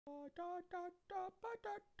Oh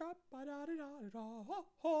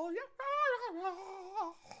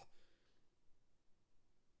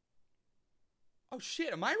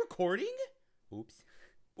shit, am I recording? Oops.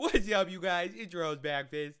 What's up, you guys? It's your host,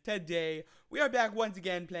 Backfist. Today, we are back once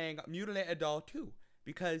again playing Mutilate Adult 2.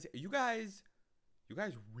 Because you guys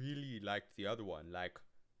really liked the other one, like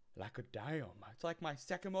a damn. It's like my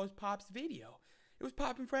second most pops video. It was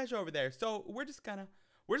popping fresh over there. So we're just gonna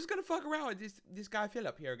fuck around with this guy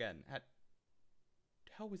Philip here again. What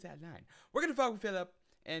the hell was that line? We're gonna fuck with Philip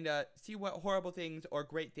and see what horrible things or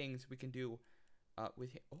great things we can do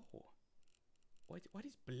with him. Oh, what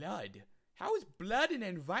is blood? How is blood an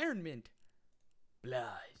environment?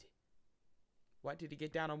 Blood. What, did he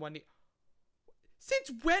get down on one knee?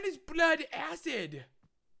 Since when is blood acid?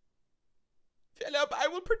 Philip, I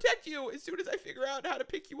will protect you as soon as I figure out how to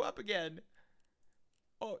pick you up again.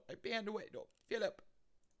 Oh, I banned away. No, Philip.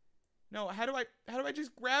 No, how do I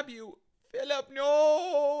just grab you? Philip,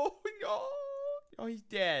 no! No! Oh, he's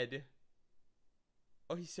dead.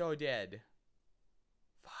 Oh, he's so dead.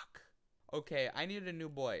 Fuck. Okay, I need a new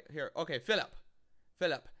boy. Here, okay, Philip.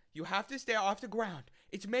 Philip, you have to stay off the ground.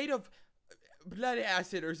 It's made of blood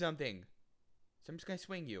acid or something. So I'm just gonna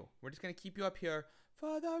swing you. We're just gonna keep you up here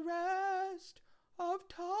for the rest of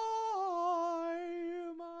time.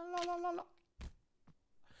 La, la, la, la.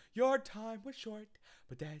 Your time was short,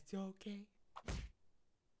 but that's okay.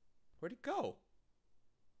 Where'd it go?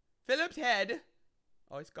 Philip's head.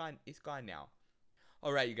 Oh, it's gone. It's gone now.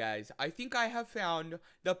 All right, you guys. I think I have found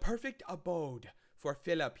the perfect abode for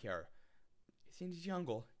Philip here. He's in the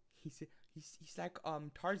jungle. He's like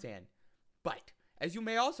Tarzan. But as you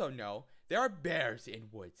may also know, there are bears in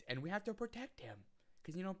woods, and we have to protect him.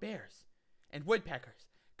 Because, you know, bears. And woodpeckers.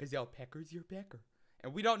 Because they'll peckers your pecker.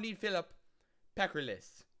 And we don't need Philip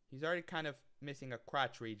peckerless. He's already kind of missing a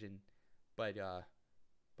crotch region. But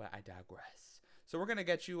I digress. So we're going to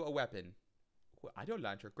get you a weapon. Auto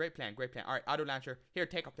launcher. Great plan, great plan. Alright, auto launcher. Here,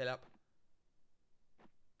 take a Philip.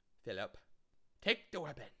 Philip. Take the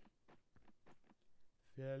weapon.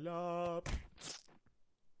 Philip.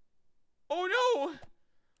 Oh no!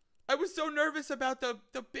 I was so nervous about the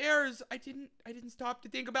bears. I didn't stop to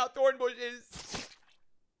think about thorn bushes.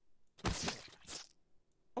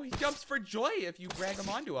 Oh, he jumps for joy if you drag him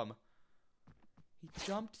onto him. He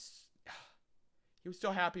jumped. He was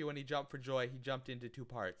so happy when he jumped for joy. He jumped into two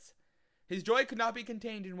parts. His joy could not be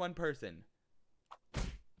contained in one person.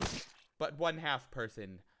 But one half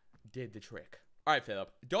person did the trick. All right,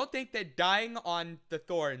 Philip. Don't think that dying on the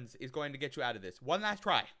thorns is going to get you out of this. One last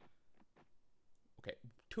try. Okay,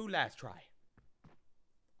 two last try.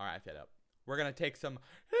 All right, Philip. We're going to take some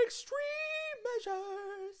extreme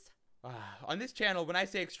measures. On this channel, when I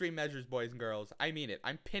say extreme measures, boys and girls, I mean it.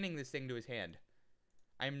 I'm pinning this thing to his hand.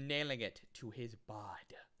 I'm nailing it to his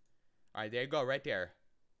bod. All right, there you go, right there.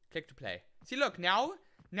 Click to play. See, look, now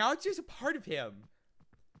it's just a part of him.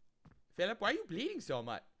 Philip, why are you bleeding so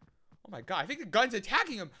much? Oh my god, I think the gun's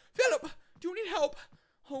attacking him. Philip, do you need help?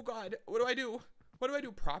 Oh god, what do I do? What do I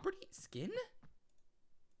do? Property? Skin?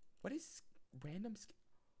 What is random skin?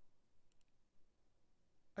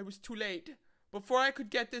 I was too late. Before I could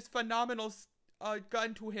get this phenomenal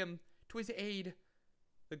gun to him, to his aid,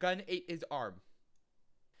 the gun ate his arm.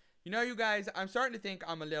 You know, you guys, I'm starting to think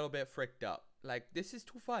I'm a little bit fricked up. Like, this is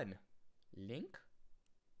too fun. Link?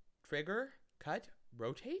 Trigger? Cut?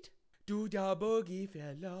 Rotate? Do the boogie,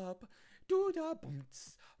 Philip. Do the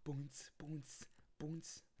boons, boons, boons,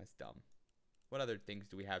 boons. That's dumb. What other things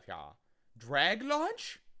do we have here? Drag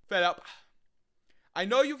launch? Philip, I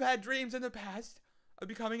know you've had dreams in the past of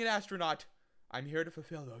becoming an astronaut. I'm here to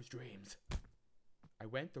fulfill those dreams. I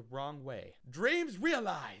went the wrong way. Dreams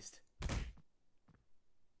realized.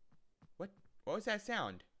 What was that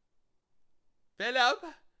sound? Philip?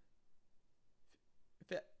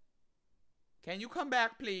 Can you come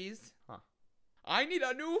back, please? Huh. I need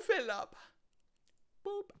a new Philip.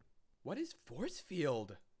 Boop. What is force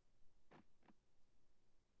field?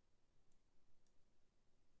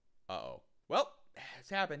 Uh-oh. Well,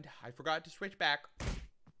 it's happened. I forgot to switch back.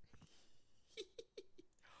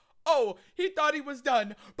 Oh, he thought he was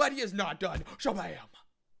done, but he is not done. Shabam.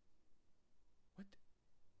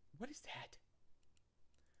 What is that?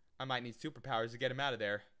 I might need superpowers to get him out of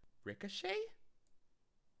there. Ricochet?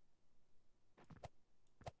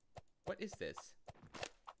 What is this?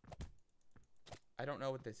 I don't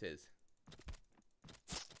know what this is.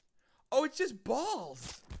 Oh, it's just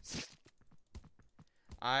balls.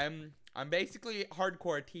 I'm basically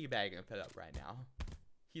hardcore teabagging Philip right now.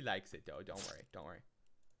 He likes it though. Don't worry. Don't worry.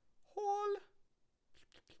 Hole.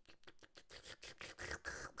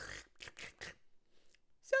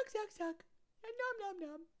 Suck, suck, suck. And nom, nom,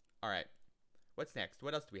 nom. Alright. What's next?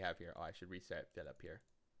 What else do we have here? Oh, I should reset Philip here.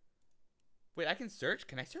 Wait, I can search?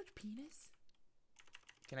 Can I search penis?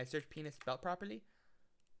 Can I search penis spelled properly?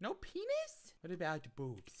 No penis? What about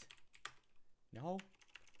boobs? No.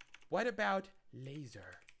 What about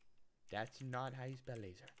laser? That's not how you spell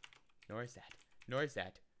laser. Nor is that. Nor is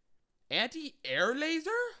that. Anti-air laser?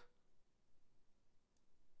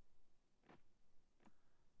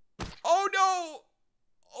 Oh no!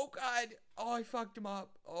 Oh god. Oh, I fucked him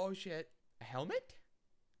up. Oh shit. A helmet?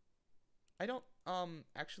 I don't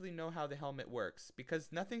actually know how the helmet works because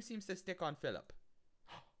nothing seems to stick on Philip.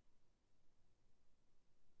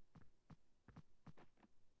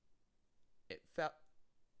 It fell.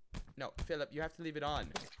 No, Philip, you have to leave it on.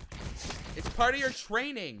 It's part of your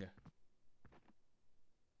training.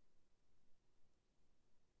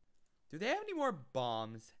 Do they have any more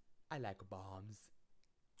bombs? I like bombs.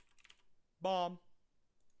 Bomb.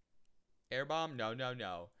 Air bomb? No, no,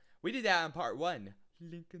 no. We did that in part 1.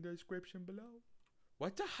 Link in the description below.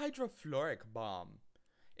 What's a hydrofluoric bomb?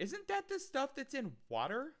 Isn't that the stuff that's in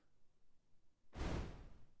water?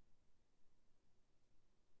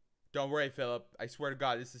 Don't worry, Philip. I swear to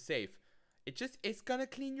God, this is safe. It's gonna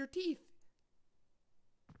clean your teeth.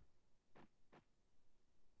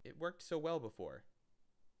 It worked so well before.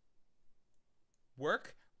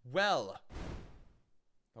 Work well.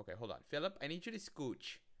 Okay, hold on. Philip, I need you to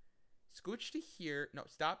scooch. Scooch to here. No,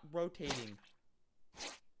 stop rotating.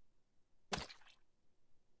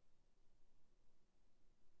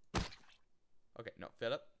 Okay, no,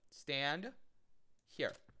 Philip. Stand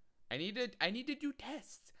here. I need to do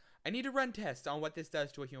tests. I need to run tests on what this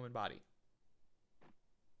does to a human body.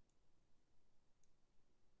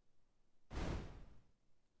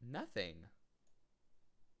 Nothing.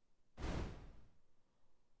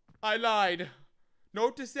 I lied.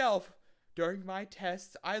 Note to self. During my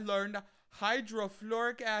tests, I learned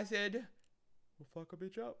hydrofluoric acid will fuck a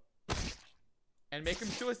bitch up. And make him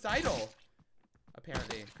suicidal.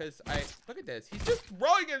 Apparently. Because look at this. He's just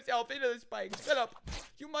throwing himself into the spikes. Philip,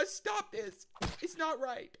 you must stop this. It's not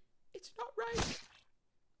right. It's not right.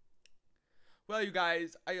 Well, you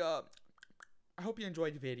guys, I hope you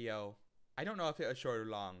enjoyed the video. I don't know if it was short or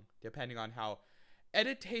long, depending on how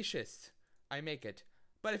editatious I make it.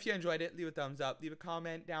 But if you enjoyed it, leave a thumbs up, leave a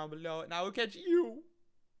comment down below, and I will catch you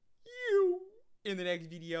in the next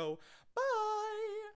video.